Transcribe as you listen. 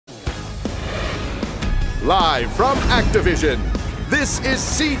live from Activision. This is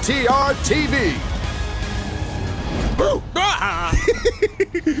CTR TV.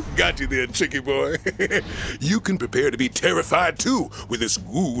 Got you there, Chicky boy. You can prepare to be terrified too with this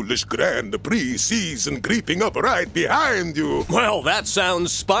ghoulish Grand Prix season creeping up right behind you. Well, that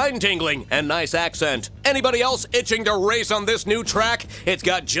sounds spine-tingling and nice accent. Anybody else itching to race on this new track? It's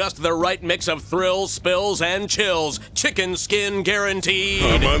got just the right mix of thrills, spills, and chills. Chicken skin guaranteed.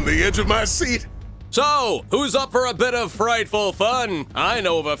 I'm on the edge of my seat. So, who's up for a bit of frightful fun? I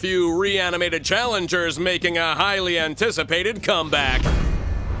know of a few reanimated challengers making a highly anticipated comeback.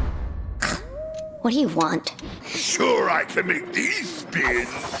 What do you want? Sure, I can make these spin.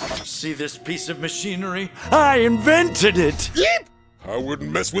 See this piece of machinery? I invented it! Yep! I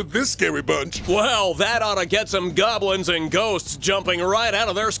wouldn't mess with this scary bunch. Well, that ought to get some goblins and ghosts jumping right out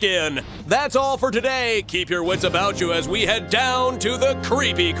of their skin. That's all for today. Keep your wits about you as we head down to the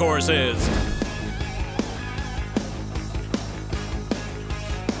creepy courses.